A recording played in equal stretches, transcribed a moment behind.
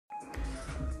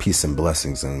Peace and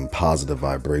blessings and positive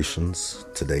vibrations.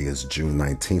 Today is June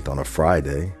 19th on a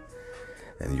Friday,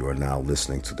 and you are now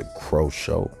listening to The Crow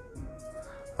Show.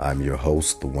 I'm your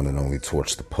host, the one and only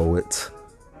Torch the Poet.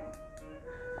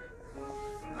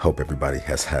 Hope everybody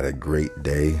has had a great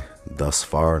day thus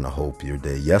far, and I hope your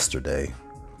day yesterday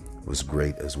was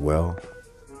great as well.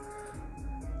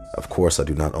 Of course, I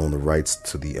do not own the rights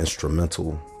to the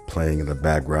instrumental playing in the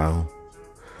background.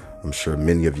 I'm sure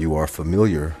many of you are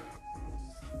familiar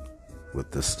with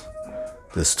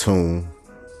this tune.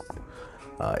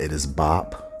 It is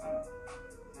Bop,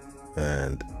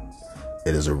 and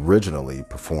it is originally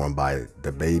performed by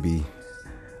DaBaby,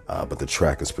 but the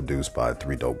track is produced by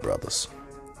Three Dope Brothers.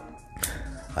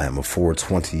 I am a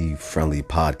 420 friendly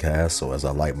podcast, so as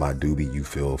I light my doobie, you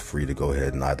feel free to go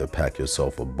ahead and either pack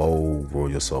yourself a bowl,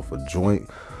 roll yourself a joint,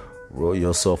 roll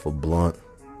yourself a blunt,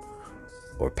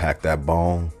 or pack that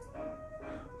bong.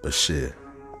 But shit,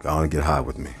 go on and get high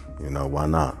with me. You know, why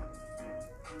not?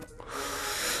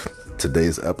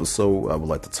 Today's episode, I would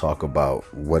like to talk about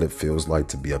what it feels like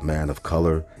to be a man of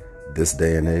color this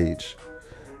day and age,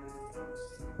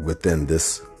 within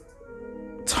this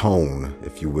tone,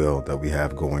 if you will, that we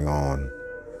have going on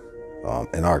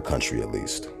in our country, at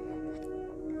least.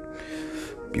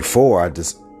 Before I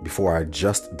just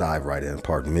dive right in,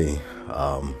 pardon me,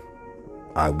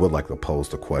 I would like to pose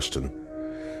the question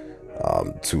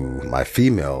to my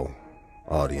female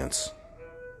audience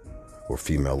or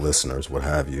female listeners, what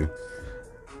have you.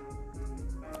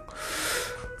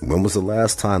 When was the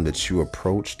last time that you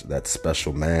approached that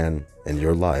special man in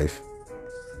your life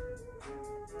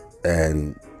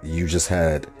and you just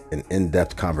had an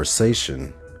in-depth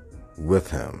conversation with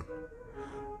him?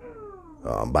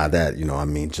 By that, I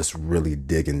mean just really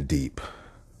digging deep.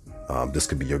 This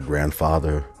could be your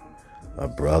grandfather, a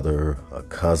brother, a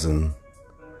cousin,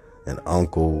 an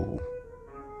uncle,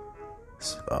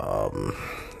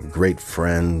 great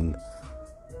friend,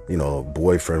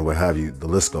 boyfriend, what have you. The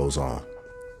list goes on.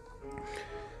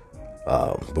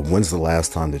 But when's the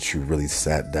last time that you really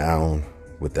sat down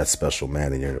with that special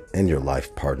man in your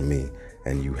life, pardon me,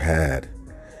 and you had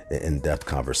an in-depth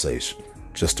conversation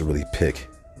just to really pick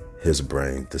his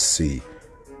brain to see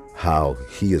how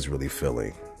he is really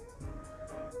feeling,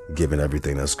 given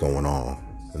everything that's going on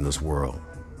in this world?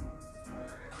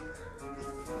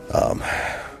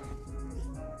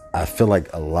 I feel like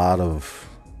a lot of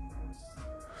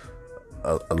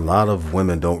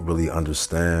women don't really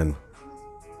understand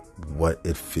what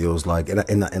it feels like,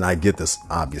 and I get this.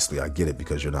 Obviously, I get it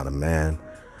because you're not a man.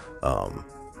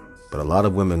 But a lot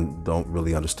of women don't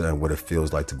really understand what it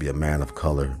feels like to be a man of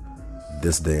color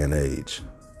this day and age.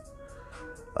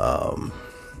 I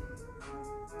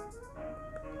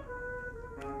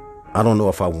don't know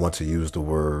if I want to use the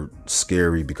word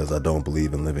scary because I don't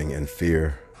believe in living in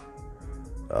fear.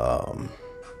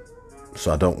 So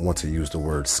I don't want to use the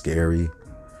word scary.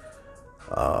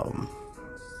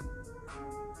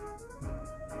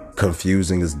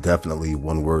 Confusing is definitely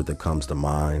one word that comes to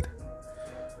mind.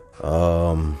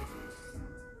 A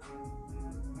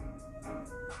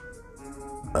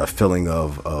feeling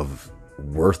of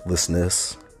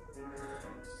worthlessness,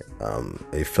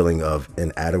 a feeling of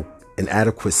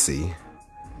inadequacy,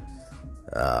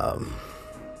 a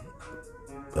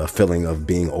feeling of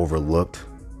being overlooked,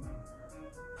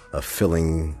 a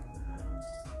feeling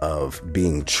of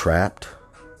being trapped,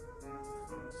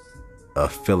 a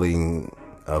feeling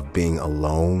of being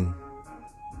alone.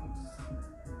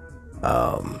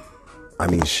 I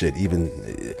mean, shit, even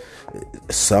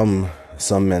some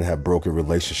men have broken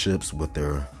relationships with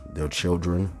their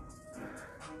children.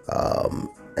 And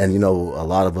a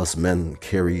lot of us men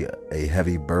carry a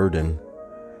heavy burden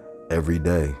every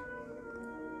day.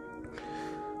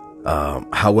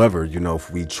 However,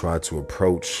 if we try to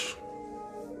approach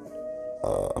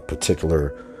a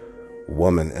particular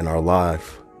woman in our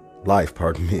life,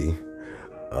 pardon me,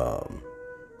 I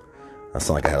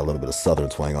sound like I had a little bit of southern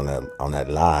twang on that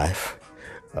life.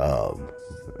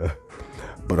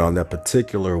 But on that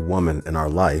particular woman in our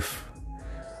life,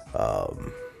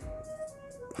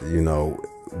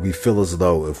 we feel as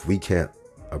though if we can't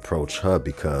approach her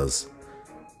because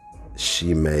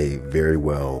she may very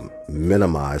well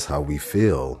minimize how we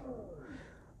feel,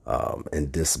 and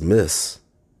dismiss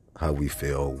how we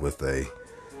feel with a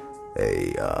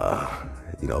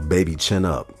baby, chin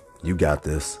up, you got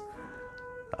this.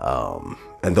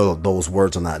 And though those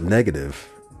words are not negative,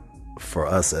 for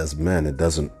us as men, it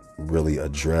doesn't really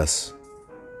address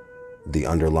the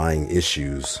underlying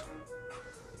issues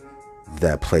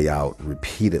that play out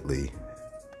repeatedly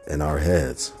in our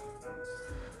heads.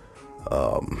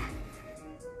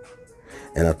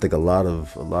 And I think a lot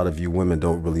of you women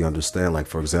don't really understand. Like,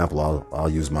 for example, I'll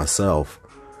use myself.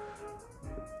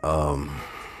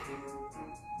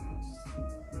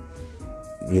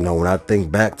 When I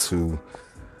think back to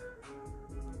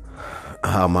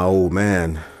how my old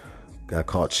man got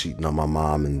caught cheating on my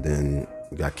mom and then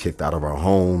got kicked out of our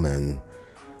home, and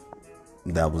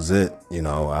that was it.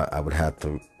 I would have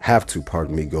to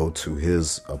pardon me, go to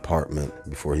his apartment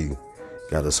before he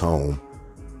got us home.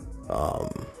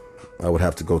 I would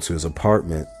have to go to his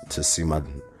apartment to see my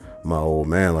old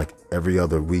man like every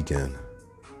other weekend.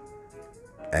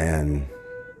 And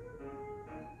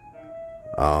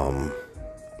man,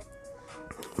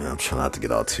 I'm trying not to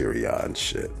get all teary-eyed and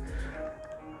shit.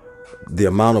 The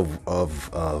amount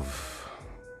of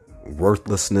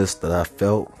worthlessness that I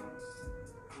felt,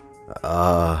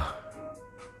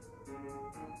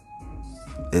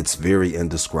 it's very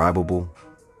indescribable.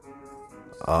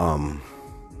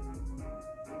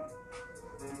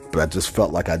 But I just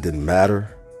felt like I didn't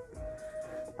matter.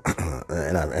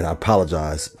 and I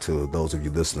apologize to those of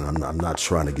you listening. I'm not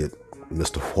trying to get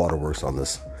Mr. Waterworks on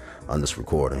this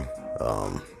recording.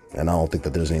 And I don't think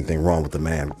that there's anything wrong with the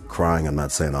man crying. I'm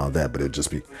not saying all that, but it'd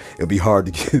be hard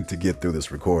to get through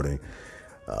this recording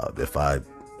if I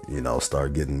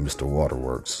start getting Mr.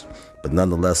 Waterworks. But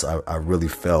nonetheless, I really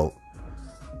felt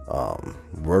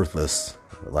worthless,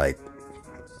 like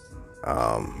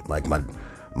my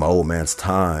old man's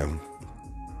time.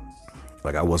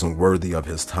 Like I wasn't worthy of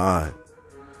his time.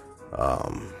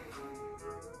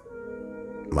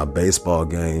 My baseball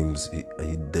games, he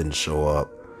didn't show up.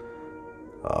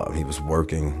 He was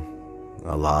working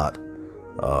a lot.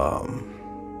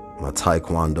 My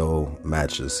taekwondo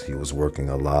matches, he was working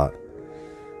a lot.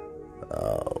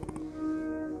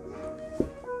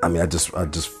 I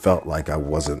just felt like I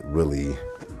wasn't really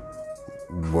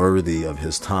worthy of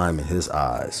his time in his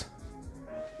eyes.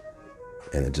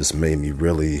 And it just made me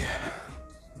really,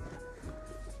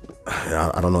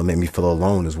 I don't know, it made me feel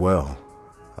alone as well.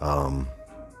 I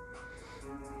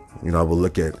would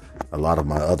look at a lot of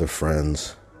my other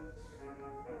friends,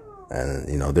 and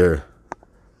their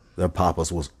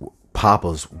papas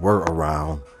were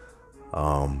around.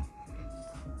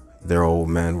 Their old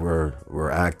men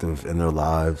were active in their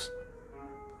lives.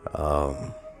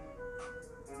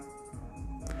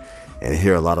 And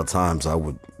here a lot of times I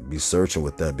would be searching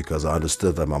with that because I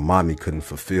understood that my mommy couldn't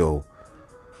fulfill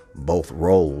both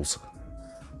roles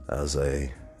as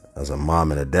a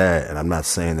mom and a dad. And I'm not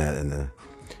saying that in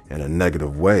a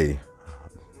negative way.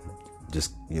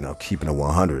 Just, keeping it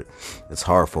 100. It's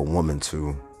hard for a woman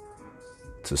to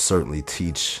certainly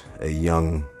teach a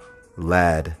young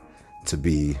lad to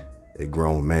be a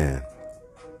grown man.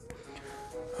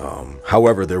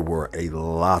 However, there were a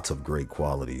lot of great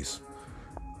qualities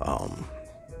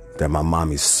that my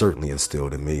mommy certainly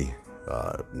instilled in me.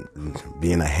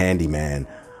 Being a handyman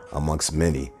amongst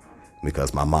many,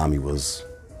 because my mommy was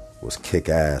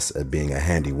kick-ass at being a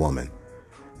handy woman.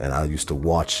 And I used to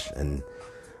watch and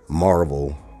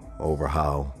marvel over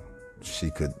how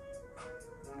she could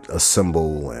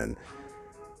assemble and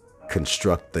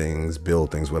construct things,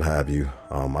 build things, what have you.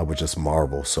 I would just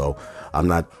marvel. So I'm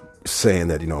not saying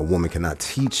that, a woman cannot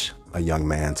teach a young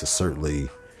man to certainly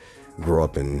grow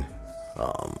up and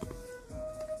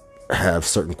have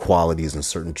certain qualities and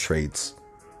certain traits.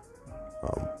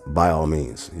 By all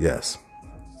means, yes.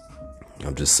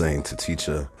 I'm just saying, to teach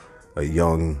a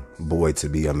young boy to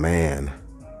be a man,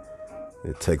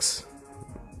 it takes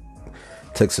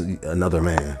another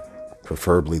man,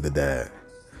 preferably the dad.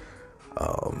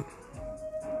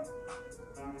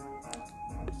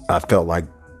 I felt like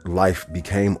life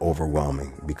became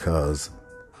overwhelming because,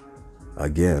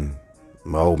 again,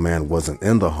 my old man wasn't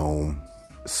in the home,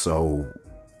 so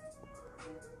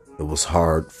it was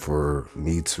hard for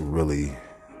me to really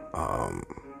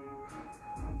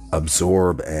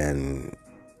absorb and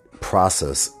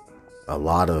process a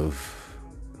lot of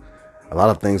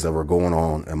things that were going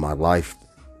on in my life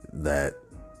that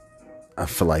I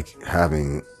feel like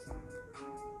having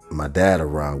my dad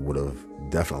around would have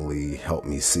definitely helped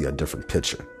me see a different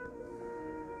picture.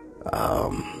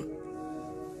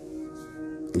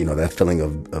 That feeling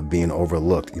of being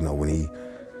overlooked, when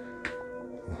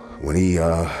he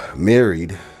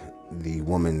married the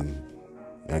woman,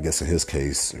 I guess in his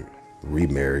case,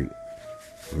 married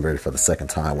for the second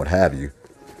time, what have you,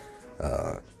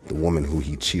 the woman who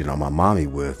he cheated on my mommy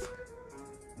with,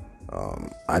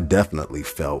 I definitely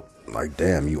felt like,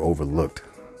 damn, you overlooked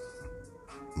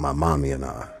my mommy and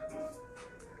I.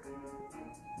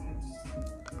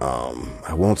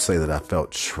 I won't say that I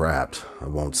felt trapped. I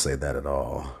won't say that at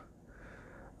all.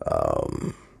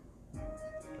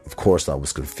 Of course, I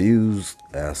was confused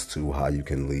as to how you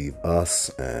can leave us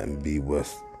and be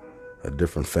with a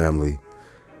different family.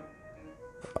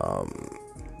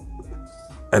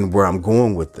 And where I'm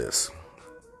going with this.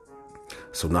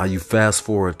 So now you fast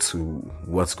forward to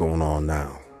what's going on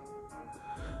now.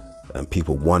 And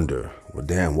people wonder, well,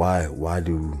 damn, why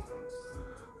do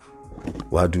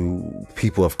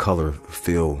people of color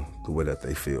feel the way that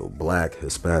they feel? Black,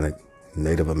 Hispanic,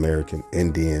 Native American,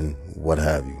 Indian, what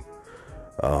have you.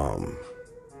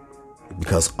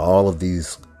 Because all of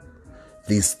these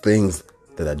things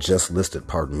that I just listed,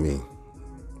 pardon me,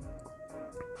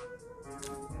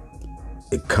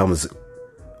 it comes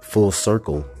full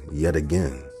circle yet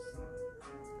again.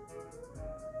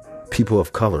 People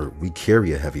of color, we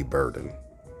carry a heavy burden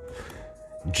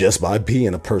just by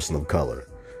being a person of color.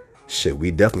 Shit,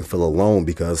 we definitely feel alone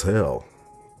because, hell,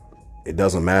 it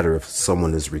doesn't matter if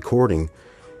someone is recording,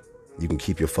 you can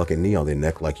keep your fucking knee on their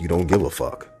neck like you don't give a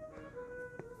fuck.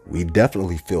 We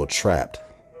definitely feel trapped.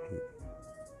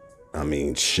 I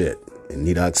mean, shit. And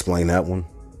need I explain that one?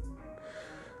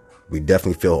 We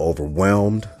definitely feel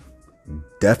overwhelmed.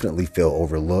 Definitely feel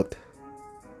overlooked.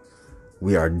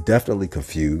 We are definitely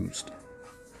confused.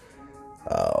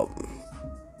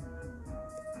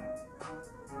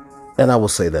 And I will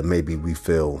say that maybe we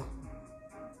feel...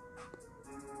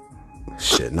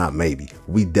 Shit, not maybe.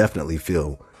 We definitely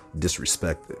feel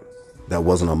disrespected. That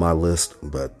wasn't on my list,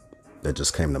 but that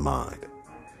just came to mind.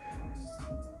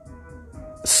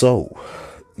 So,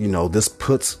 this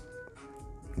puts,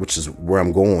 which is where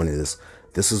I'm going, is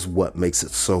this is what makes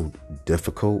it so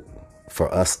difficult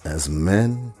for us as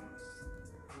men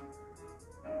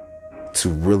to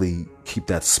really keep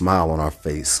that smile on our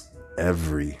face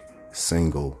every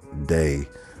single day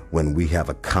when we have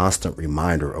a constant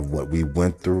reminder of what we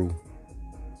went through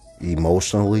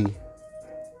emotionally,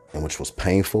 and which was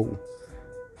painful,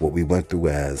 what we went through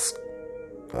as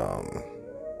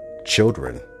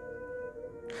children,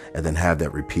 and then have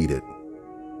that repeated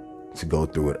to go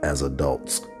through it as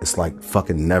adults. It's like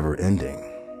fucking never ending.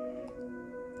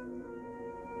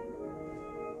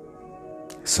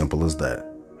 Simple as that.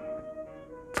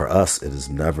 For us, it is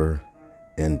never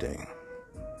ending.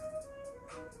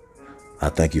 I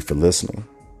thank you for listening.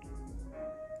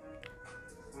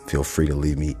 Feel free to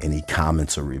leave me any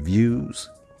comments or reviews.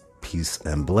 Peace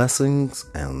and blessings,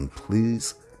 and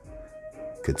please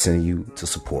continue to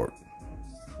support.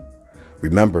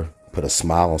 Remember, put a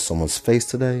smile on someone's face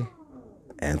today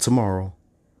and tomorrow,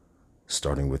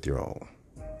 starting with your own.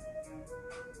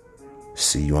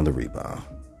 See you on the rebound.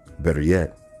 Better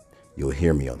yet, you'll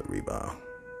hear me on the rebound.